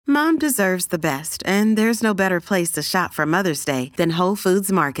Mom deserves the best, and there's no better place to shop for Mother's Day than Whole Foods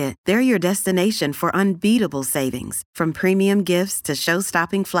Market. They're your destination for unbeatable savings, from premium gifts to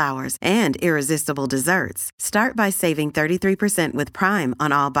show-stopping flowers and irresistible desserts. Start by saving 33% with Prime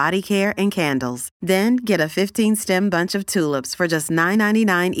on all body care and candles. Then get a 15-stem bunch of tulips for just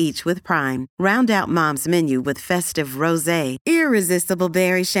 $9.99 each with Prime. Round out Mom's menu with festive rosé, irresistible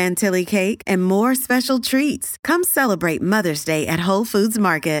berry chantilly cake, and more special treats. Come celebrate Mother's Day at Whole Foods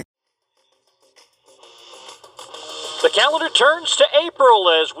Market. The calendar turns to April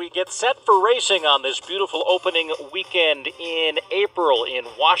as we get set for racing on this beautiful opening weekend in April in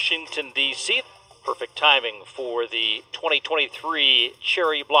Washington, D.C. Perfect timing for the 2023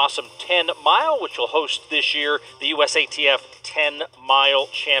 Cherry Blossom 10 Mile, which will host this year the USATF 10 Mile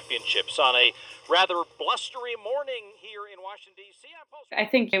Championships on a rather blustery morning here in Washington, D.C. I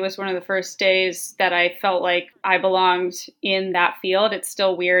think it was one of the first days that I felt like I belonged in that field. It's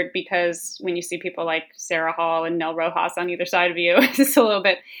still weird because when you see people like Sarah Hall and Nell Rojas on either side of you, it's just a little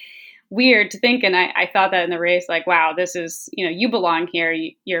bit weird to think. And I thought that in the race, like, wow, this is, you belong here.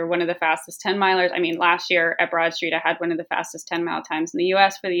 You're one of the fastest 10 milers. I mean, last year at Broad Street, I had one of the fastest 10 mile times in the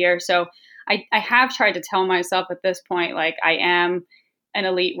US for the year. So I have tried to tell myself at this point, like, I am an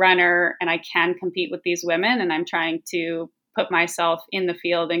elite runner and I can compete with these women. And I'm trying to put myself in the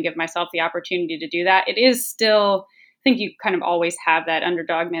field and give myself the opportunity to do that. It is still, I think you kind of always have that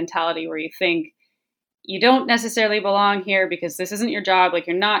underdog mentality where you think you don't necessarily belong here because this isn't your job. Like,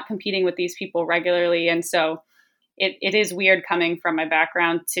 you're not competing with these people regularly. And so it is weird coming from my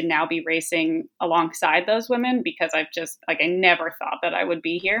background to now be racing alongside those women because I've just, like, I never thought that I would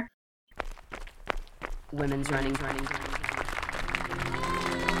be here. Women's running.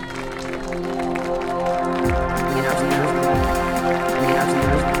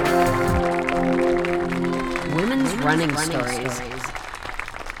 Women's running stories.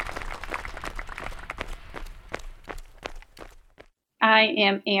 I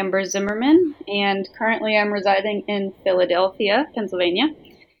am Amber Zimmerman, and currently I'm residing in Philadelphia, Pennsylvania.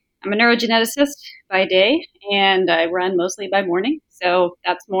 I'm a neurogeneticist by day, and I run mostly by morning. So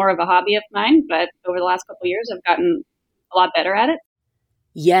that's more of a hobby of mine, but over the last couple of years, I've gotten a lot better at it.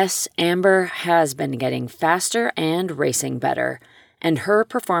 Yes, Amber has been getting faster and racing better. And her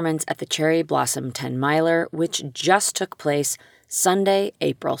performance at the Cherry Blossom 10 Miler, which just took place Sunday,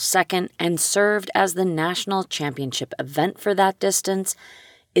 April 2nd, and served as the national championship event for that distance,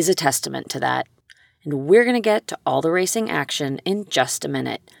 is a testament to that. And we're going to get to all the racing action in just a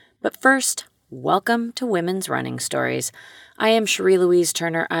minute. But first, welcome to Women's Running Stories. I am Cherie Louise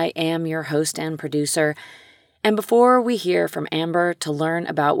Turner. I am your host and producer. And before we hear from Amber to learn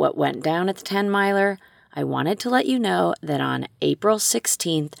about what went down at the 10 Miler, I wanted to let you know that on April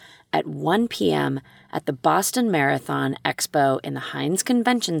 16th at 1 p.m. at the Boston Marathon Expo in the Heinz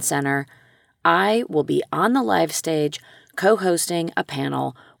Convention Center, I will be on the live stage co-hosting a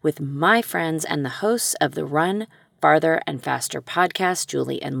panel with my friends and the hosts of the Run Farther and Faster podcast,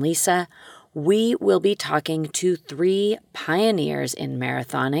 Julie and Lisa. We will be talking to 3 pioneers in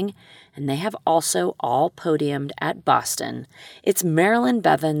marathoning, and they have also all podiumed at Boston. It's Marilyn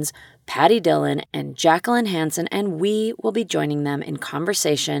Bevans, Patty Dillon, and Jacqueline Hansen, and we will be joining them in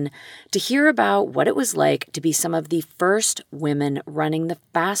conversation to hear about what it was like to be some of the first women running the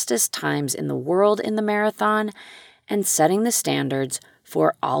fastest times in the world in the marathon and setting the standards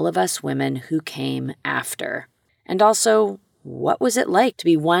for all of us women who came after. And also, what was it like to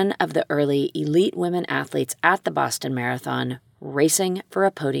be one of the early elite women athletes at the Boston Marathon, racing for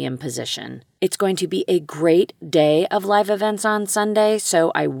a podium position? It's going to be a great day of live events on Sunday,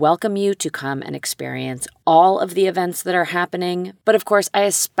 so I welcome you to come and experience all of the events that are happening. But of course, I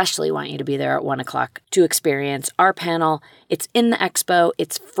especially want you to be there at 1 o'clock to experience our panel. It's in the expo.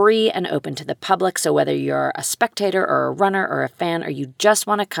 It's free and open to the public, so whether you're a spectator or a runner or a fan, or you just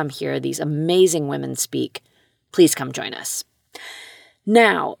want to come hear these amazing women speak, please come join us.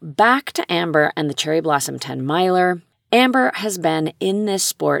 Now, back to Amber and the Cherry Blossom 10 Miler. Amber has been in this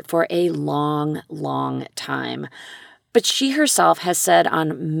sport for a long, long time, but she herself has said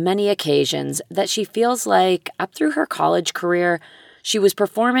on many occasions that she feels like up through her college career, she was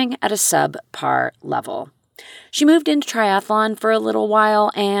performing at a subpar level. She moved into triathlon for a little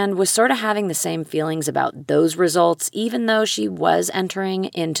while and was sort of having the same feelings about those results, even though she was entering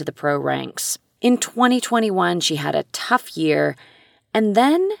into the pro ranks. In 2021, she had a tough year, and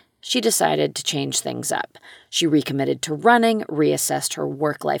then she decided to change things up. She recommitted to running, reassessed her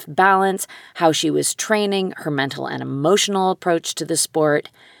work-life balance, how she was training, her mental and emotional approach to the sport,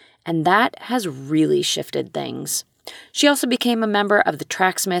 and that has really shifted things. She also became a member of the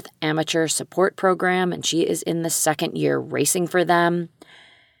Tracksmith Amateur Support Program, and she is in the second year racing for them.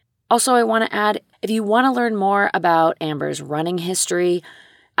 Also, I want to add, if you want to learn more about Amber's running history,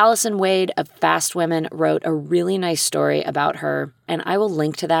 Allison Wade of Fast Women wrote a really nice story about her, and I will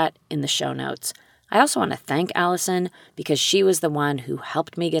link to that in the show notes. I also want to thank Allison because she was the one who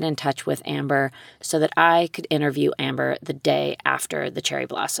helped me get in touch with Amber so that I could interview Amber the day after the cherry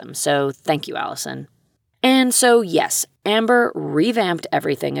blossom. So thank you, Allison. And so, yes, Amber revamped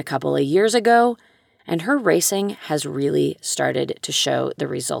everything a couple of years ago, and her racing has really started to show the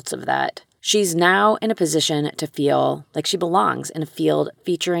results of that. She's now in a position to feel like she belongs in a field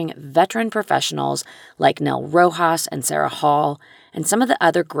featuring veteran professionals like Nell Rojas and Sarah Hall, and some of the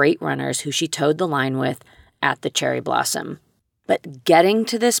other great runners who she towed the line with at the cherry blossom. But getting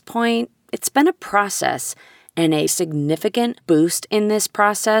to this point, it's been a process, and a significant boost in this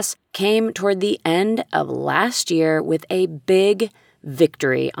process came toward the end of last year with a big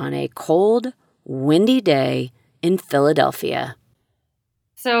victory on a cold, windy day in Philadelphia.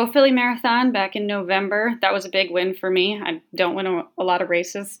 So Philly Marathon back in November, that was a big win for me. I don't win a lot of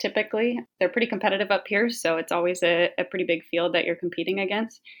races typically. They're pretty competitive up here, so it's always a pretty big field that you're competing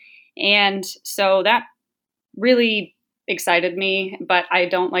against. And so that really excited me, but I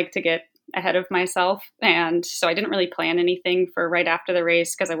don't like to get ahead of myself. And so I didn't really plan anything for right after the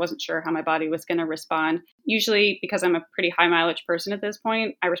race because I wasn't sure how my body was going to respond. Usually, because I'm a pretty high mileage person at this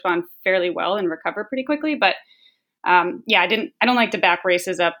point, I respond fairly well and recover pretty quickly. But I don't like to back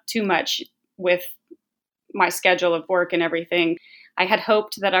races up too much with my schedule of work and everything. I had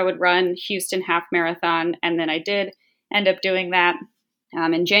hoped that I would run Houston half marathon, and then I did end up doing that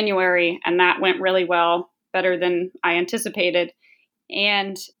in January, and that went really well, better than I anticipated.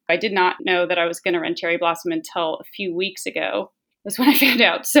 And I did not know that I was going to run Cherry Blossom until a few weeks ago. That's when I found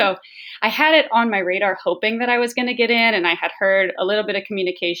out. So I had it on my radar hoping that I was going to get in, and I had heard a little bit of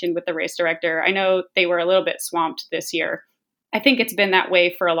communication with the race director. I know they were a little bit swamped this year. I think it's been that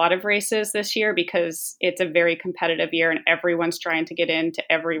way for a lot of races this year because it's a very competitive year and everyone's trying to get into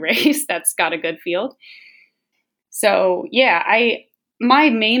every race that's got a good field. So yeah,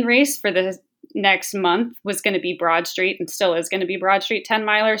 my main race for the next month was going to be Broad Street and still is going to be Broad Street 10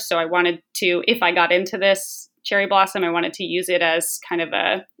 milers. So I wanted to, if I got into this Cherry Blossom, I wanted to use it as kind of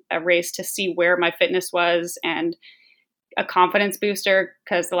a race to see where my fitness was and a confidence booster,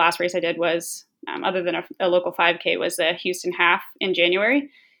 because the last race I did was, other than a local 5K, was the Houston Half in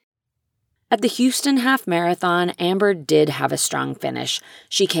January. At the Houston Half Marathon, Amber did have a strong finish.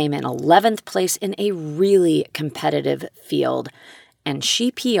 She came in 11th place in a really competitive field, and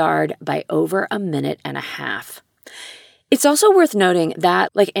she PR'd by over a minute and a half. It's also worth noting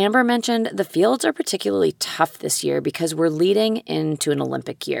that, like Amber mentioned, the fields are particularly tough this year because we're leading into an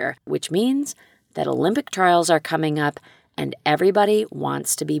Olympic year, which means that Olympic trials are coming up and everybody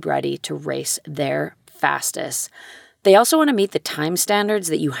wants to be ready to race their fastest. They also want to meet the time standards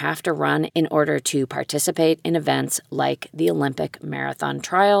that you have to run in order to participate in events like the Olympic Marathon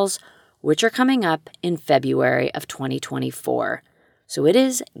Trials, which are coming up in February of 2024. So it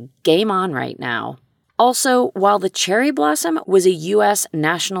is game on right now. Also, while the Cherry Blossom was a U.S.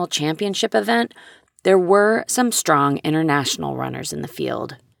 national championship event, there were some strong international runners in the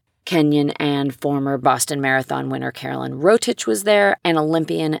field. Kenyan and former Boston Marathon winner Carolyn Rotich was there, and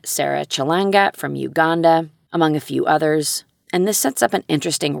Olympian Sarah Chelangat from Uganda, among a few others. And this sets up an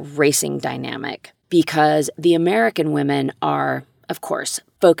interesting racing dynamic because the American women are, of course,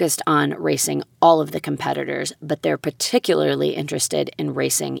 focused on racing all of the competitors, but they're particularly interested in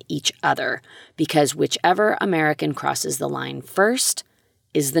racing each other because whichever American crosses the line first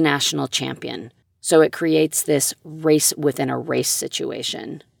is the national champion. So it creates this race within a race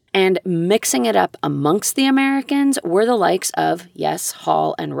situation. And mixing it up amongst the Americans were the likes of, yes,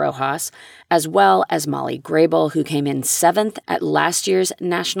 Hall and Rojas, as well as Molly Grable, who came in 7th at last year's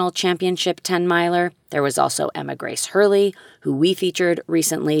national championship 10-miler. There was also Emma Grace Hurley, who we featured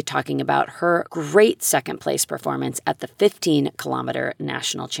recently talking about her great second-place performance at the 15-kilometer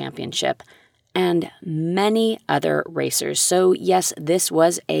national championship, and many other racers. So yes, this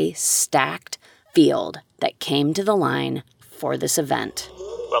was a stacked field that came to the line for this event.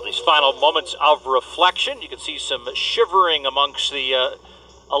 Well, these final moments of reflection, you can see some shivering amongst the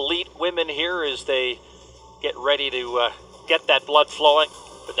elite women here as they get ready to get that blood flowing.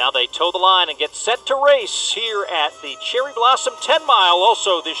 But now they toe the line and get set to race here at the Cherry Blossom 10 Mile,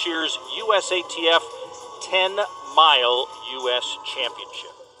 also this year's USATF 10-mile U.S.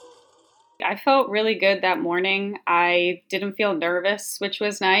 Championship. I felt really good that morning. I didn't feel nervous, which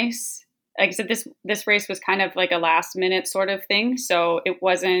was nice. Like I said, this race was kind of like a last minute sort of thing. So it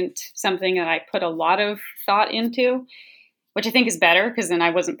wasn't something that I put a lot of thought into, which I think is better because then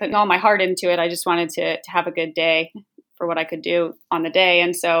I wasn't putting all my heart into it. I just wanted to have a good day for what I could do on the day.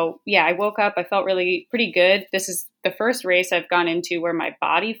 And so, yeah, I woke up, I felt really pretty good. This is the first race I've gone into where my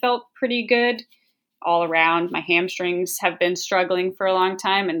body felt pretty good all around. My hamstrings have been struggling for a long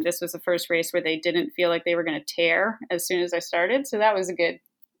time. And this was the first race where they didn't feel like they were going to tear as soon as I started. So that was a good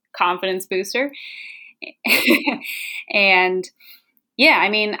confidence booster. And yeah, I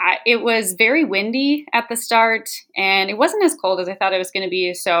mean, it was very windy at the start, and it wasn't as cold as I thought it was going to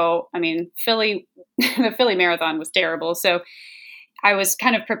be. So, I mean, the Philly Marathon was terrible. So I was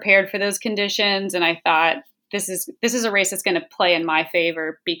kind of prepared for those conditions, and I thought this is a race that's going to play in my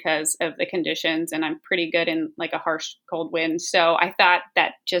favor because of the conditions, and I'm pretty good in like a harsh cold wind. So I thought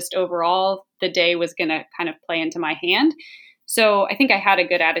that just overall the day was going to kind of play into my hand. So I think I had a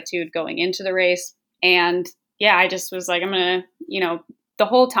good attitude going into the race, and yeah, I just was like, I'm going to, the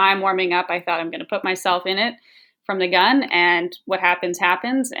whole time warming up, I thought I'm going to put myself in it from the gun, and what happens,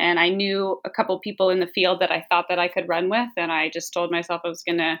 happens. And I knew a couple people in the field that I thought that I could run with. And I just told myself I was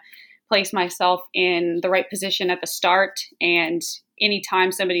going to place myself in the right position at the start. And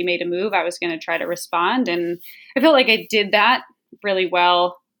anytime somebody made a move, I was going to try to respond. And I feel like I did that really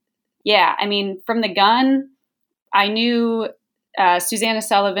well. Yeah. I mean, from the gun, I knew Susanna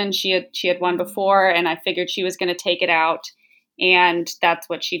Sullivan, she had won before, and I figured she was going to take it out, and that's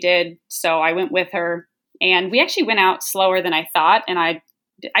what she did. So I went with her, and we actually went out slower than I thought, and I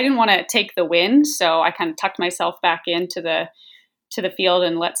didn't want to take the win, so I kind of tucked myself back into the field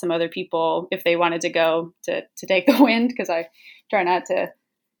and let some other people, if they wanted to go, to take the wind, because I try not to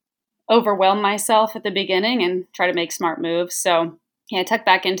overwhelm myself at the beginning and try to make smart moves. So yeah, I tucked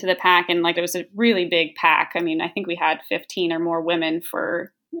back into the pack, and like it was a really big pack. I mean, I think we had 15 or more women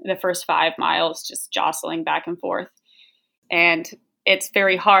for the first 5 miles, just jostling back and forth. And it's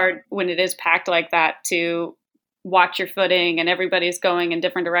very hard when it is packed like that to watch your footing, and everybody's going in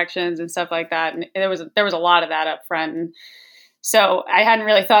different directions and stuff like that. And there was a lot of that up front. And so I hadn't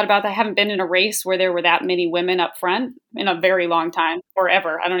really thought about that. I haven't been in a race where there were that many women up front in a very long time, or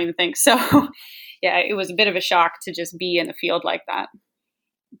ever. I don't even think so. Yeah, it was a bit of a shock to just be in the field like that.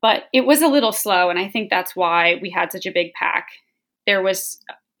 But it was a little slow, and I think that's why we had such a big pack.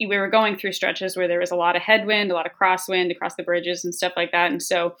 We were going through stretches where there was a lot of headwind, a lot of crosswind across the bridges and stuff like that. And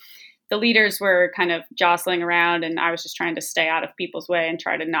so the leaders were kind of jostling around, and I was just trying to stay out of people's way and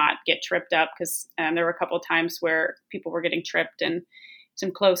try to not get tripped up, because there were a couple of times where people were getting tripped, and some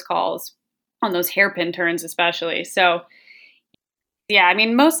close calls on those hairpin turns especially. So yeah, I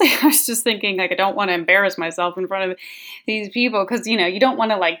mean, mostly I was just thinking, like, I don't want to embarrass myself in front of these people, because, you don't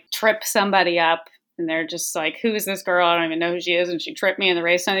want to like trip somebody up and they're just like, who is this girl? I don't even know who she is. And she tripped me in the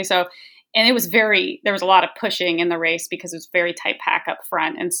race. Something. So, and there was a lot of pushing in the race because it was very tight pack up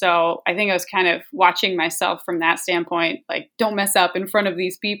front. And so I think I was kind of watching myself from that standpoint, like, don't mess up in front of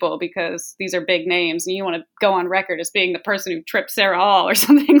these people because these are big names and you want to go on record as being the person who tripped Sarah Hall or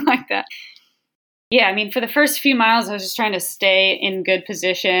something like that. Yeah, I mean, for the first few miles, I was just trying to stay in good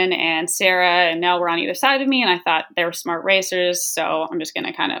position, and Sarah and Nell were on either side of me, and I thought they were smart racers, so I'm just going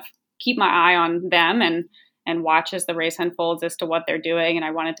to kind of keep my eye on them and watch as the race unfolds as to what they're doing. And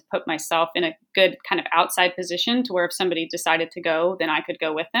I wanted to put myself in a good kind of outside position to where if somebody decided to go, then I could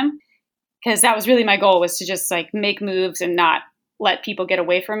go with them, because that was really my goal, was to just like make moves and not let people get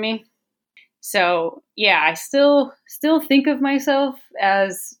away from me. So yeah, I still think of myself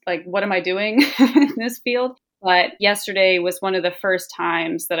as like, what am I doing in this field? But yesterday was one of the first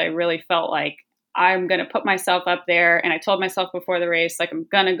times that I really felt like I'm going to put myself up there. And I told myself before the race, like, I'm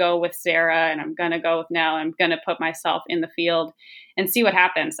going to go with Sarah and I'm going to go with Nell. I'm going to put myself in the field and see what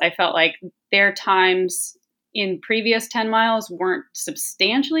happens. I felt like their times in previous 10 miles weren't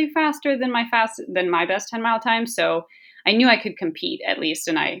substantially faster than my best 10-mile time. So I knew I could compete at least.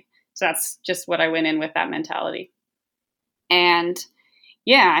 So that's just what I went in with, that mentality. And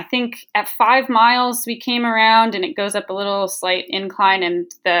yeah, I think at 5 miles we came around and it goes up a little slight incline, and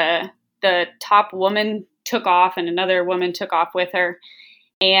the top woman took off and another woman took off with her,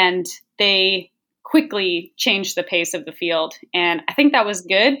 and they quickly changed the pace of the field. And I think that was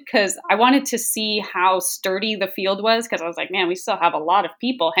good because I wanted to see how sturdy the field was, because I was like, man, we still have a lot of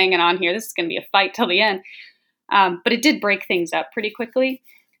people hanging on here. This is going to be a fight till the end. But it did break things up pretty quickly.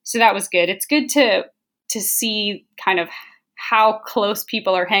 So that was good. It's good to see kind of how close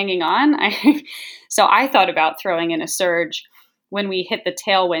people are hanging on. So I thought about throwing in a surge when we hit the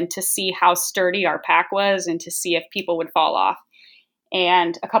tailwind to see how sturdy our pack was and to see if people would fall off.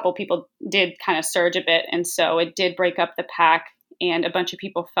 And a couple people did kind of surge a bit. And so it did break up the pack, and a bunch of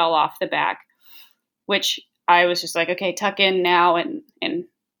people fell off the back, which I was just like, okay, tuck in now and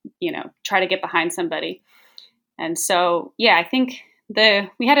try to get behind somebody. And so, yeah, I think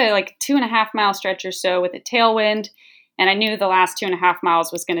we had a like 2.5 mile stretch or so with a tailwind, And I knew the last 2.5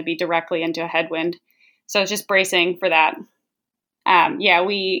 miles was going to be directly into a headwind. So I was just bracing for that.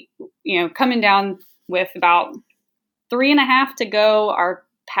 We, coming down with about 3.5 to go, our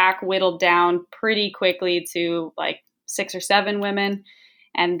pack whittled down pretty quickly to like 6 or 7 women.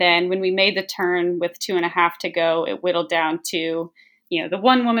 And then when we made the turn with 2.5 to go, it whittled down to, the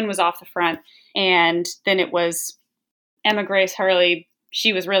one woman was off the front. And then it was Emma Grace Hurley.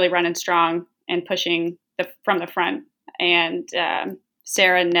 She was really running strong and pushing from the front. And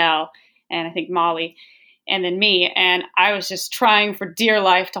Sarah, Nell, and I think Molly, and then me. And I was just trying for dear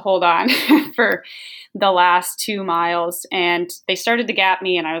life to hold on for the last 2 miles. And they started to gap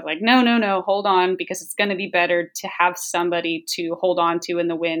me. And I was like, no, hold on, because it's going to be better to have somebody to hold on to in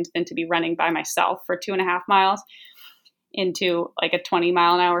the wind than to be running by myself for 2.5 miles into like a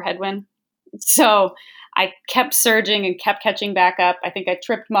 20-mile-an-hour headwind. So I kept surging and kept catching back up. I think I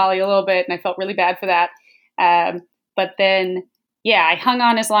tripped Molly a little bit and I felt really bad for that. But then, I hung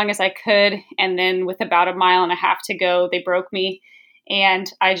on as long as I could. And then with about 1.5 miles to go, they broke me.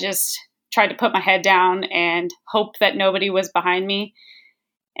 And I just tried to put my head down and hope that nobody was behind me.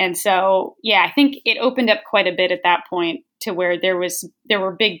 And so, I think it opened up quite a bit at that point to where there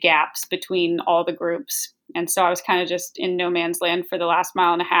were big gaps between all the groups. And so I was kind of just in no man's land for the last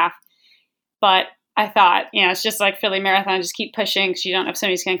 1.5 miles. But I thought, it's just like Philly Marathon, just keep pushing because you don't know if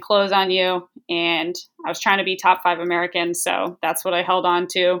somebody's going to close on you. And I was trying to be top 5 American, so that's what I held on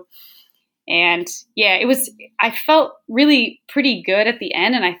to. And I felt really pretty good at the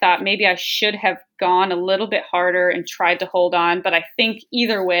end. And I thought maybe I should have gone a little bit harder and tried to hold on. But I think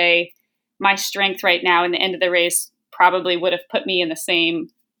either way, my strength right now in the end of the race probably would have put me in the same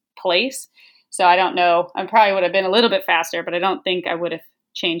place. So I don't know. I probably would have been a little bit faster, but I don't think I would have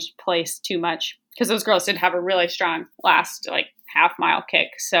changed place too much because those girls did have a really strong last half-mile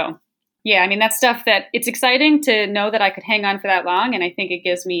kick. So that's stuff that it's exciting to know that I could hang on for that long. And I think it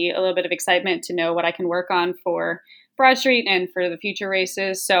gives me a little bit of excitement to know what I can work on for Broad Street and for the future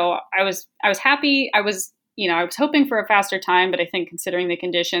races. So I was happy. I was hoping for a faster time, but I think considering the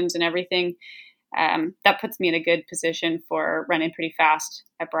conditions and everything, that puts me in a good position for running pretty fast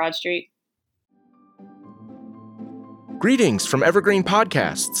at Broad Street. Greetings from Evergreen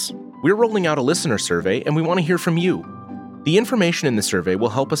Podcasts. We're rolling out a listener survey, and we want to hear from you. The information in the survey will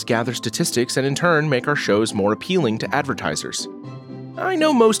help us gather statistics and in turn make our shows more appealing to advertisers. I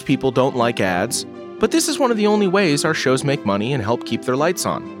know most people don't like ads, but this is one of the only ways our shows make money and help keep their lights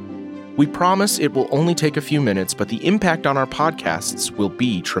on. We promise it will only take a few minutes, but the impact on our podcasts will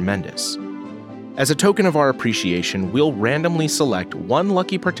be tremendous. As a token of our appreciation, we'll randomly select one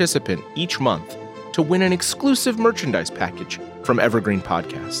lucky participant each month to win an exclusive merchandise package from Evergreen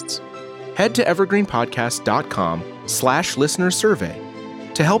Podcasts. Head to evergreenpodcast.com/listener-survey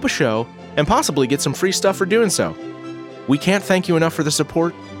to help a show and possibly get some free stuff for doing so. We can't thank you enough for the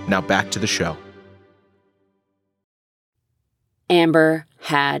support. Now back to the show. Amber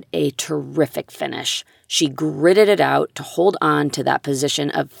had a terrific finish. She gritted it out to hold on to that position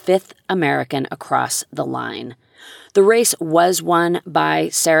of 5th American across the line. The race was won by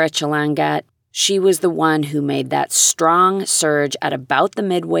Sarah Chalangat. She was the one who made that strong surge at about the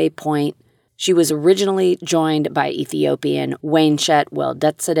midway point. She was originally joined by Ethiopian Wainshet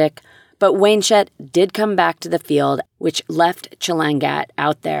Weldetsadik, but Wainshet did come back to the field, which left Chalangat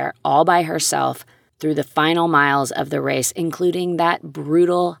out there all by herself through the final miles of the race, including that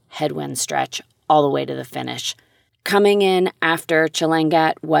brutal headwind stretch all the way to the finish. Coming in after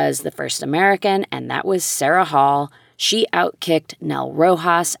Chalangat was the first American, and that was Sarah Hall. She outkicked Nell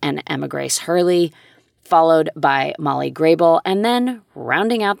Rojas and Emma Grace Hurley, followed by Molly Grable, and then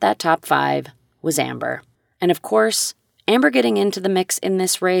rounding out that top 5 was Amber. And of course, Amber getting into the mix in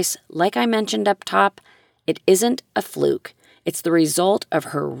this race, like I mentioned up top, it isn't a fluke. It's the result of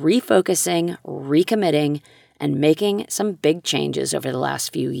her refocusing, recommitting, and making some big changes over the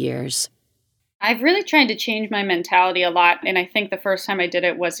last few years. I've really tried to change my mentality a lot. And I think the first time I did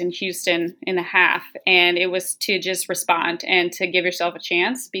it was in Houston in the half. And it was to just respond and to give yourself a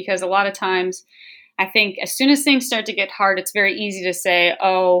chance. Because a lot of times, I think as soon as things start to get hard, it's very easy to say,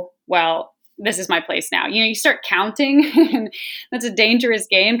 oh, well, this is my place now. You start counting. And that's a dangerous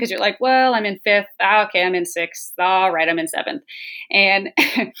game because you're like, well, I'm in 5th. Oh, okay, I'm in 6th. All right, I'm in 7th. And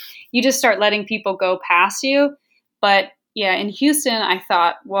you just start letting people go past you. But in Houston, I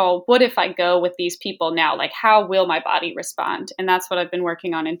thought, well, what if I go with these people now? Like, how will my body respond? And that's what I've been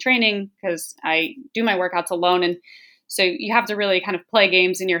working on in training because I do my workouts alone. And so you have to really kind of play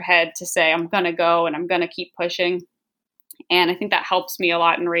games in your head to say, I'm going to go and I'm going to keep pushing. And I think that helps me a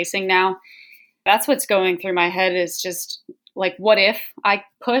lot in racing now. That's what's going through my head is just like, what if I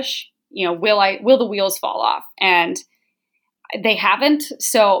push? Will the wheels fall off? And They haven't.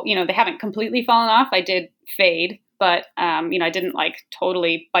 So, they haven't completely fallen off. I did fade, but, I didn't like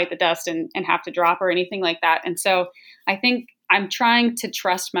totally bite the dust and have to drop or anything like that. And so I think I'm trying to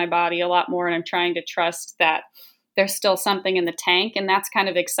trust my body a lot more, and I'm trying to trust that there's still something in the tank. And that's kind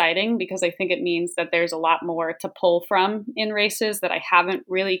of exciting because I think it means that there's a lot more to pull from in races that I haven't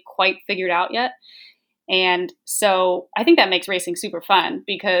really quite figured out yet. And so I think that makes racing super fun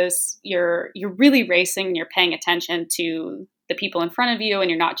because you're really racing and you're paying attention to the people in front of you, and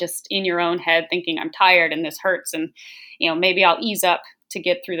you're not just in your own head thinking I'm tired and this hurts and maybe I'll ease up to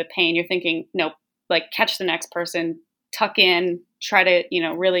get through the pain. You're thinking, no, like catch the next person, tuck in, try to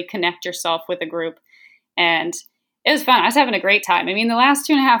really connect yourself with a group. And it was fun. I was having a great time. I mean, the last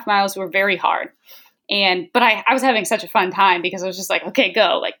 2.5 miles were very hard, but I was having such a fun time because I was just like, okay,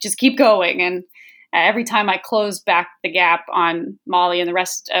 go, like just keep going. And every time I closed back the gap on Molly and the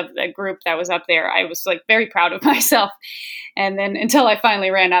rest of the group that was up there, I was like very proud of myself. And then until I finally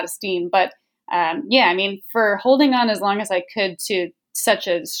ran out of steam. But I mean, for holding on as long as I could to such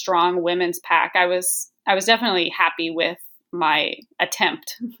a strong women's pack, I was definitely happy with my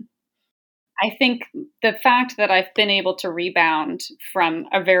attempt. I think the fact that I've been able to rebound from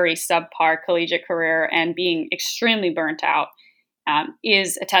a very subpar collegiate career and being extremely burnt out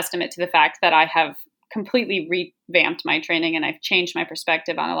is a testament to the fact that I have completely revamped my training and I've changed my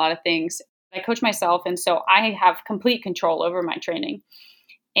perspective on a lot of things. I coach myself, and so I have complete control over my training.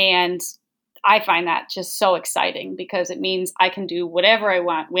 And I find that just so exciting because it means I can do whatever I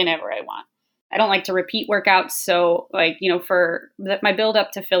want, whenever I want. I don't like to repeat workouts. So for my build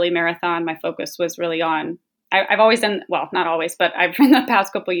up to Philly Marathon, my focus was really on, I've always done, well, not always, but I've in the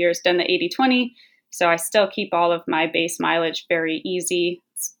past couple of years done the 80-20. So I still keep all of my base mileage very easy.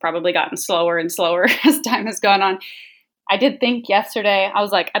 It's probably gotten slower and slower as time has gone on. I did think yesterday, I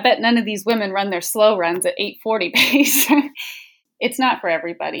was like, I bet none of these women run their slow runs at 8:40 pace. It's not for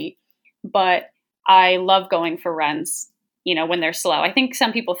everybody, but I love going for runs, when they're slow. I think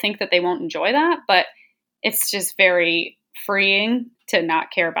some people think that they won't enjoy that, but it's just very freeing to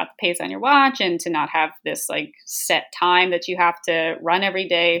not care about the pace on your watch and to not have this like set time that you have to run every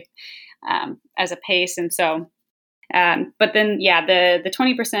day as a pace. And so, but then, the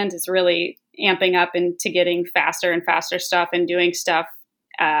 20% is really amping up into getting faster and faster stuff and doing stuff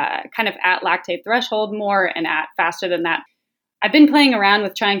kind of at lactate threshold more and at faster than that. I've been playing around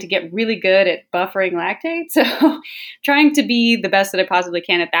with trying to get really good at buffering lactate. So trying to be the best that I possibly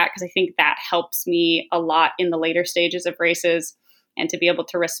can at that, because I think that helps me a lot in the later stages of races and to be able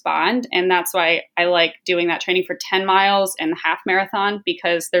to respond. And that's why I like doing that training for 10 miles and the half marathon,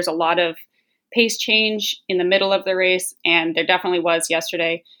 because there's a lot of pace change in the middle of the race. And there definitely was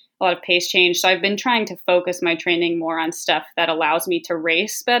yesterday a lot of pace change. So I've been trying to focus my training more on stuff that allows me to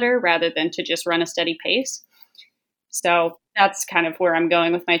race better rather than to just run a steady pace. So that's kind of where I'm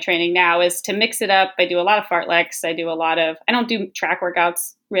going with my training now, is to mix it up. I do a lot of fartleks. I don't do track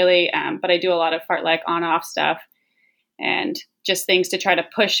workouts really, but I do a lot of fartlek on-off stuff and just things to try to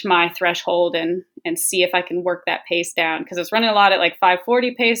push my threshold and see if I can work that pace down. Because I was running a lot at like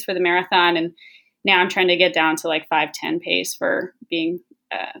 5:40 pace for the marathon, and now I'm trying to get down to like 5:10 pace for being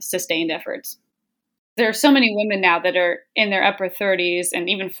sustained efforts. There are so many women now that are in their upper 30s and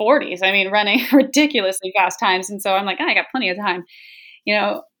even 40s. I mean, running ridiculously fast times. And so I'm like, I got plenty of time.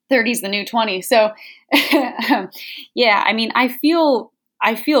 30 is the new 20. So I mean, I feel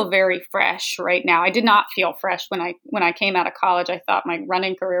very fresh right now. I did not feel fresh when I came out of college. I thought my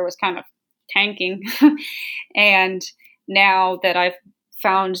running career was kind of tanking. And now that I've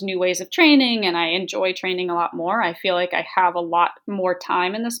found new ways of training and I enjoy training a lot more, I feel like I have a lot more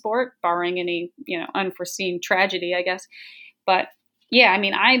time in the sport, barring any, unforeseen tragedy, I guess. But I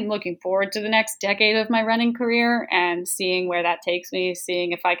mean, I'm looking forward to the next decade of my running career and seeing where that takes me,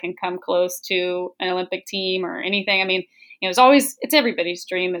 seeing if I can come close to an Olympic team or anything. I mean, it's everybody's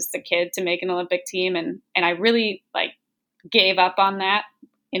dream as a kid to make an Olympic team. And I really gave up on that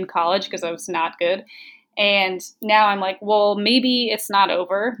in college because I was not good. And now I'm like, well, maybe it's not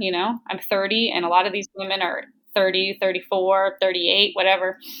over. I'm 30 and a lot of these women are 30, 34, 38,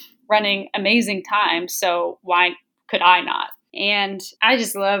 whatever, running amazing times. So why could I not? And I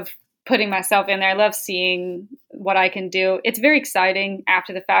just love putting myself in there. I love seeing what I can do. It's very exciting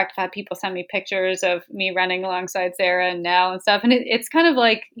after the fact. I've had people send me pictures of me running alongside Sarah and Nell and stuff. And it's kind of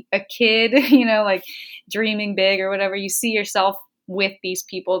like a kid, like dreaming big or whatever. You see yourself with these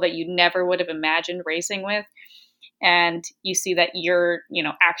people that you never would have imagined racing with. And you see that you're,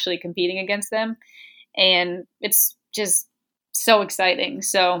 actually competing against them. And it's just so exciting.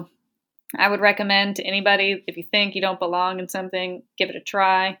 So I would recommend to anybody, if you think you don't belong in something, give it a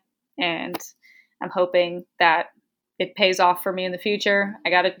try. And I'm hoping that it pays off for me in the future. I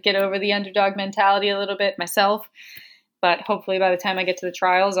got to get over the underdog mentality a little bit myself, but hopefully by the time I get to the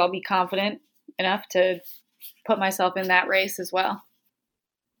trials, I'll be confident enough to put myself in that race as well.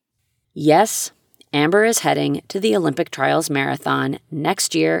 Yes, Amber is heading to the Olympic Trials Marathon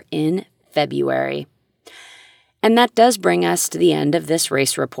next year in February. And that does bring us to the end of this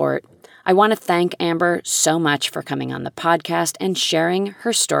race report. I want to thank Amber so much for coming on the podcast and sharing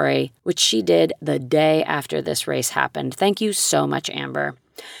her story, which she did the day after this race happened. Thank you so much, Amber.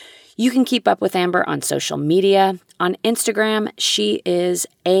 You can keep up with Amber on social media. On Instagram, she is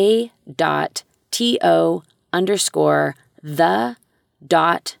a.to_the.z.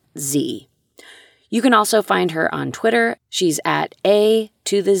 You can also find her on Twitter. She's at A_PhD.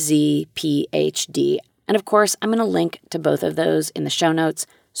 And of course, I'm going to link to both of those in the show notes,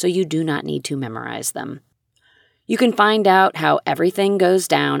 so you do not need to memorize them. You can find out how everything goes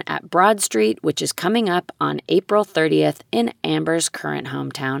down at Broad Street, which is coming up on April 30th in Amber's current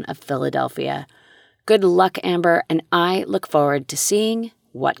hometown of Philadelphia. Good luck, Amber, and I look forward to seeing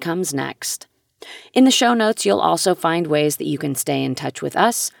what comes next. In the show notes, you'll also find ways that you can stay in touch with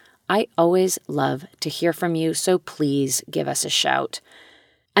us. I always love to hear from you, so please give us a shout.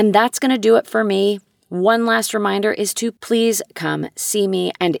 And that's going to do it for me. One last reminder is to please come see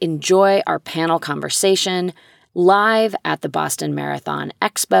me and enjoy our panel conversation live at the Boston Marathon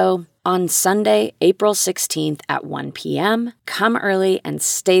Expo on Sunday, April 16th at 1 p.m. Come early and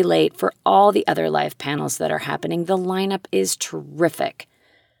stay late for all the other live panels that are happening. The lineup is terrific.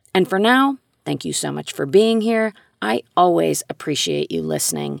 And for now, thank you so much for being here. I always appreciate you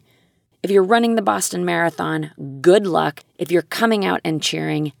listening. If you're running the Boston Marathon, good luck. If you're coming out and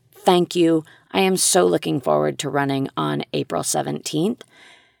cheering, thank you. I am so looking forward to running on April 17th.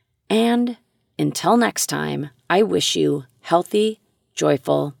 And until next time, I wish you healthy,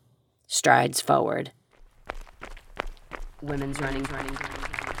 joyful strides forward. Women's running.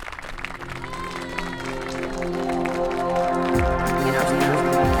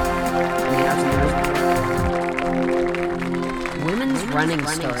 Women's running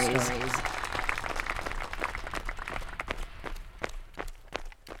stories.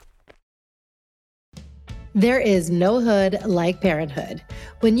 There is no hood like parenthood.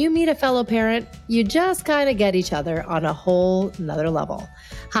 When you meet a fellow parent, you just kind of get each other on a whole nother level.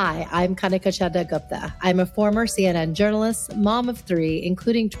 Hi, I'm Kanika Chadda Gupta. I'm a former CNN journalist, mom of 3,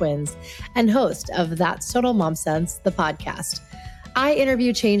 including twins, and host of That's Total Mom Sense, the podcast. I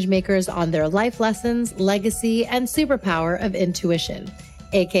interview changemakers on their life lessons, legacy, and superpower of intuition,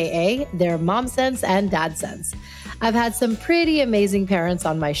 aka their mom sense and dad sense. I've had some pretty amazing parents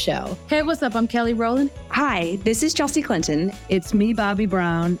on my show. Hey, what's up? I'm Kelly Rowland. Hi, this is Chelsea Clinton. It's me, Bobby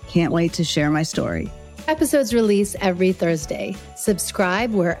Brown. Can't wait to share my story. Episodes release every Thursday.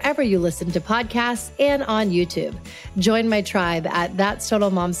 Subscribe wherever you listen to podcasts and on YouTube. Join my tribe at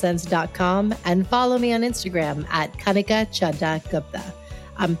thatstotalmomsense.com and follow me on Instagram at Kanika Chadda Gupta.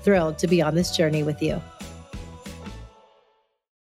 I'm thrilled to be on this journey with you.